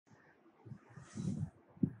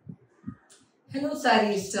Hello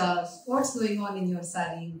saree stars, what's going on in your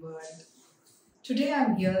saree world? Today I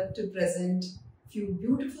am here to present few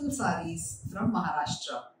beautiful sarees from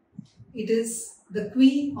Maharashtra. It is the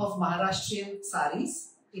queen of Maharashtrian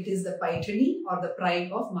sarees. It is the Paithani or the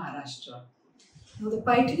pride of Maharashtra. Now the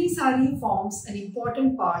Paithani saree forms an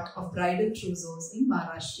important part of bridal trousseaus in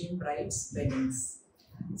Maharashtrian brides' weddings.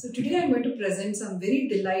 So today I am going to present some very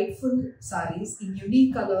delightful sarees in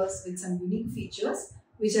unique colors with some unique features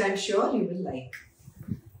which I am sure you will like.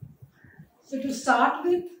 So to start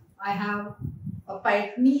with, I have a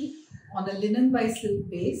Paithani on a linen by silk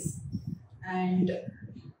base, and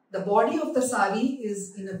the body of the saree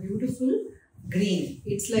is in a beautiful green.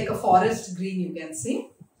 It's like a forest green, you can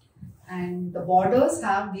say, and the borders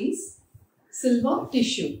have these silver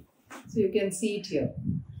tissue. So you can see it here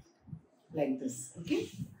like this, okay?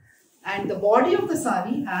 And the body of the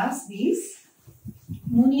saree has these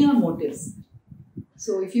munia motifs.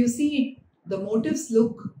 So if you see it, the motifs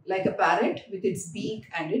look like a parrot with its beak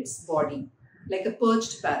and its body, like a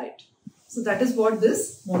perched parrot. So that is what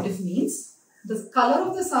this motif means. The color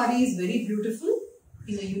of the saree is very beautiful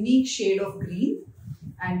in a unique shade of green,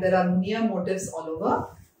 and there are munia motifs all over.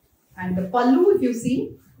 And the pallu, if you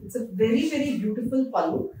see, it's a very, very beautiful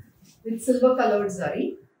pallu with silver colored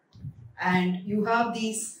zari. And you have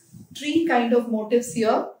these tree kind of motifs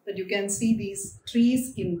here that you can see, these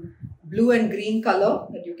trees in blue and green color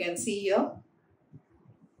that you can see here,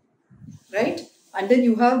 right? And then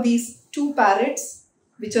you have these two parrots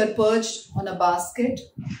which are perched on a basket,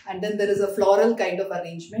 and then there is a floral kind of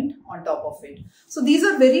arrangement on top of it. So these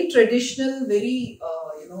are very traditional, very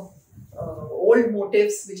old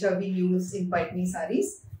motifs which have been used in Paithani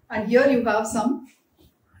sarees. And here you have some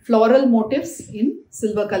floral motifs in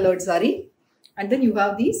silver colored saree, and then you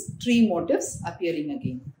have these tree motifs appearing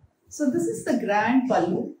again. So this is the grand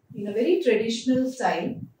pallu in a very traditional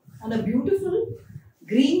style on a beautiful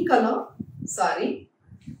green color saree.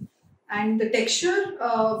 And the texture,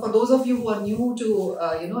 for those of you who are new to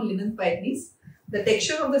linen Paithanis, the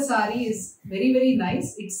texture of the saree is very, very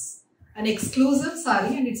nice. It's an exclusive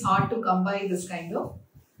saree and it's hard to come by this kind of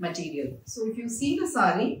material. So if you see the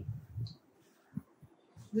saree,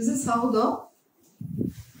 this is how the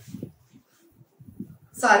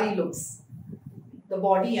saree looks, the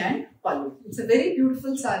body and pallu. It's a very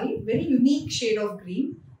beautiful saree, very unique shade of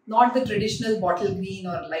green, not the traditional bottle green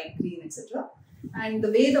or light green, etc. And the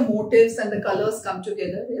way the motifs and the colors come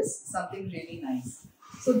together is something really nice.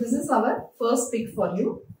 So this is our first pick for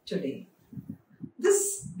you today.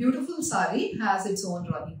 This beautiful saree has its own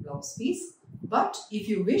running blouse piece, but if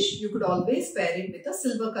you wish, you could always pair it with a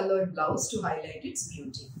silver colored blouse to highlight its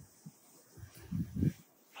beauty.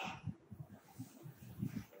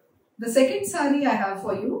 The second saree I have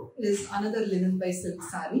for you is another linen by silk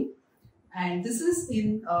saree, and this is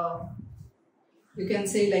in you can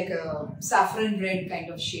say like a saffron red kind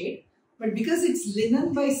of shade, but because it's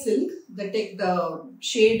linen by silk, the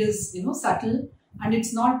shade is subtle and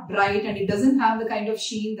it's not bright and it doesn't have the kind of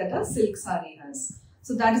sheen that a silk saree has.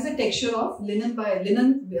 So that is the texture of linen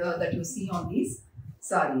that you see on these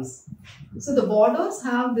sarees. So the borders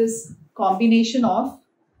have this combination of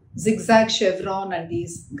zigzag chevron and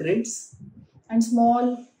these grids and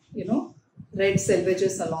small, red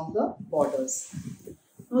selvages along the borders.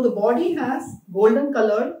 Now the body has golden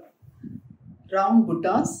colored round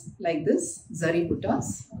buttas like this, zari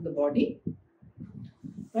buttas on the body.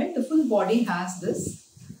 Right, the full body has this,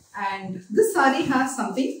 and this saree has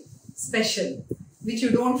something special which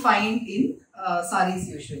you don't find in sarees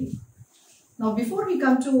usually. Now before we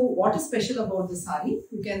come to what is special about the saree,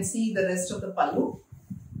 you can see the rest of the pallu.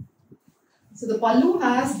 So the pallu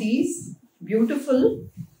has these beautiful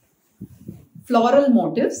floral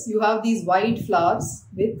motifs. You have these white flowers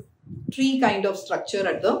with tree kind of structure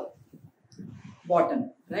at the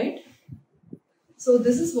bottom, right? So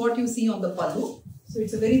this is what you see on the pallu. So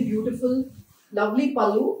it's a very beautiful, lovely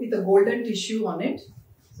pallu with a golden tissue on it.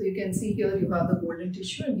 So you can see here you have the golden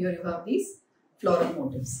tissue and here you have these floral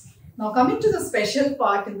motifs. Now coming to the special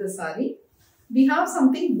part in the saree, we have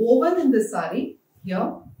something woven in this saree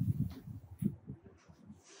here.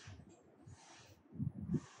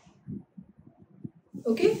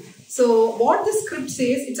 Okay, so what this script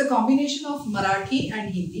says, it's a combination of Marathi and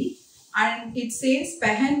Hindi, and it says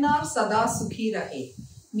Pehennar Sada Sukhi Rahe,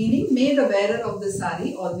 meaning may the wearer of the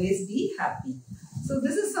saree always be happy. So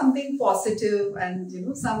this is something positive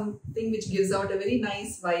and something which gives out a very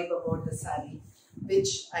nice vibe about the saree,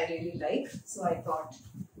 which I really like. So I thought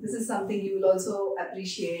this is something you will also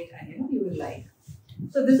appreciate and you will like.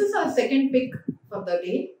 So this is our second pick for the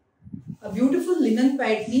day. A beautiful linen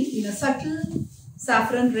Paithani in a subtle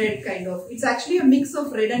saffron red kind of. It's actually a mix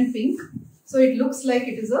of red and pink. So it looks like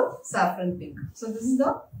it is a saffron pink. So this is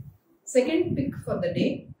the second pick for the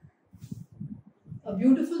day. A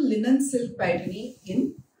beautiful linen silk Paithani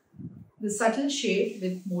in the subtle shade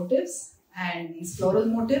with motifs and these floral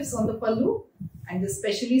motifs on the pallu and this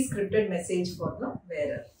specially scripted message for the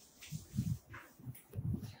wearer.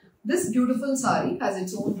 This beautiful sari has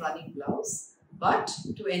its own running blouse, but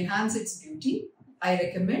to enhance its beauty, I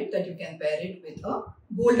recommend that you can pair it with a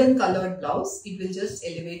golden colored blouse. It will just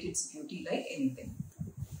elevate its beauty like anything.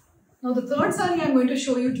 Now the third sari I am going to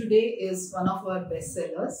show you today is one of our best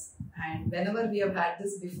sellers, and whenever we have had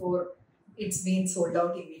this before, it's been sold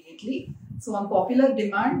out immediately. So on popular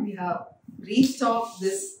demand, we have restocked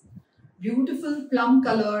this beautiful plum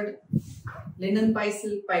colored linen by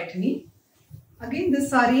silk Paithani. Again,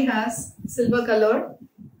 this sari has silver colored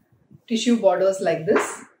tissue borders like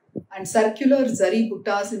this and circular zari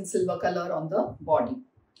buttas in silver color on the body.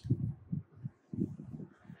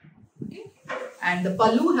 Okay. And the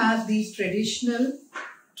pallu has these traditional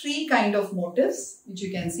tree kind of motifs, which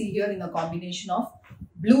you can see here in a combination of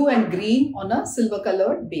blue and green on a silver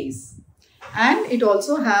colored base. And it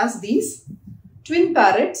also has these twin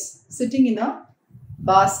parrots sitting in a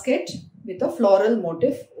basket with a floral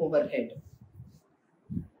motif overhead.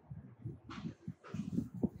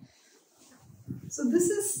 So this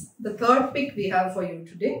is the third pick we have for you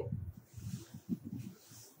today.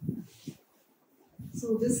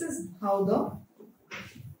 So this is how the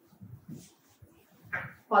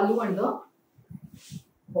pallu and the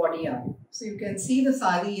body are. So you can see the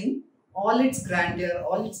sari in all its grandeur,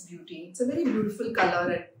 all its beauty. It's a very beautiful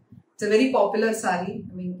color and it's a very popular sari.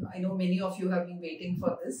 I mean, I know many of you have been waiting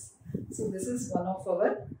for this. So this is one of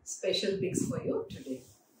our special picks for you today.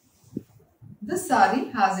 This sari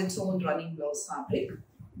has its own running blouse fabric,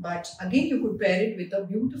 but again you could pair it with a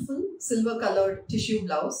beautiful silver colored tissue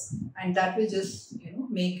blouse and that will just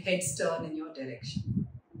make heads turn in your direction.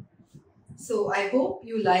 So I hope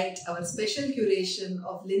you liked our special curation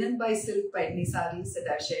of linen by silk Paithani sarees that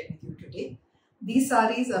I shared with you today. These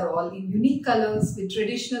sarees are all in unique colors with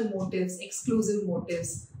traditional motifs, exclusive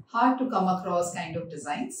motifs, hard to come across kind of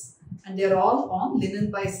designs. And they are all on linen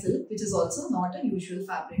by silk, which is also not a usual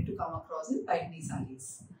fabric to come across in Paithani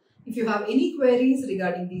sarees. If you have any queries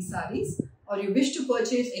regarding these sarees or you wish to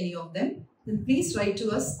purchase any of them, then please write to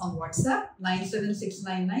us on WhatsApp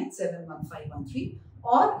 97699711513,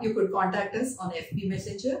 or you could contact us on FB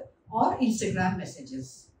Messenger or Instagram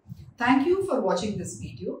messages. Thank you for watching this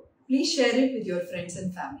video. Please share it with your friends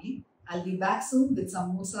and family. I'll be back soon with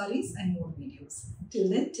some more sarees and more videos. Till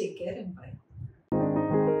then, take care and bye.